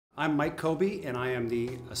I'm Mike Koby, and I am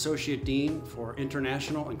the Associate Dean for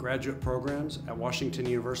International and Graduate Programs at Washington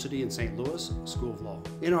University in St. Louis School of Law.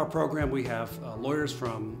 In our program, we have lawyers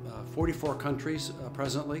from 44 countries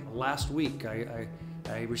presently. Last week, I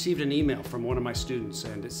received an email from one of my students,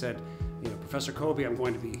 and it said, Professor Koby, I'm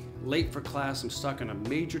going to be late for class. I'm stuck in a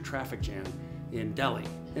major traffic jam in Delhi.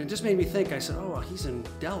 And it just made me think. I said, oh, well, he's in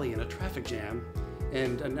Delhi in a traffic jam,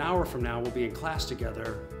 and an hour from now we'll be in class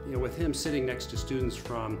together, with him sitting next to students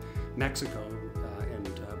from Mexico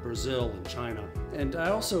and Brazil and China. And I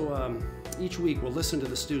also, each week, will listen to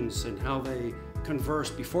the students and how they converse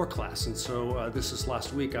before class. And so this is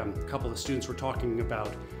last week, a couple of the students were talking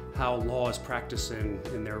about how law is practiced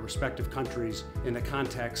in their respective countries in the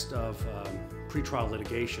context of pretrial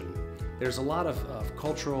litigation. There's a lot of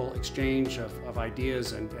cultural exchange of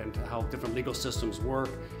ideas and how different legal systems work.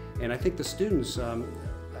 And I think the students,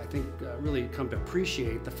 really come to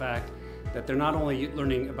appreciate the fact that they're not only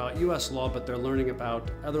learning about U.S. law, but they're learning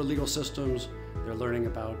about other legal systems, they're learning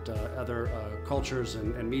about other cultures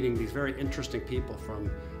and meeting these very interesting people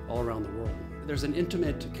from all around the world. There's an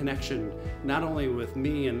intimate connection not only with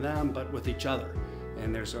me and them, but with each other.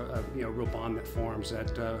 And there's a real bond that forms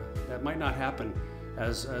that might not happen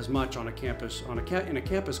as much on a campus, in a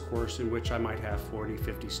campus course in which I might have 40,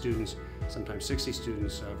 50 students, sometimes 60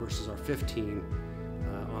 students versus our 15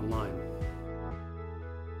 online.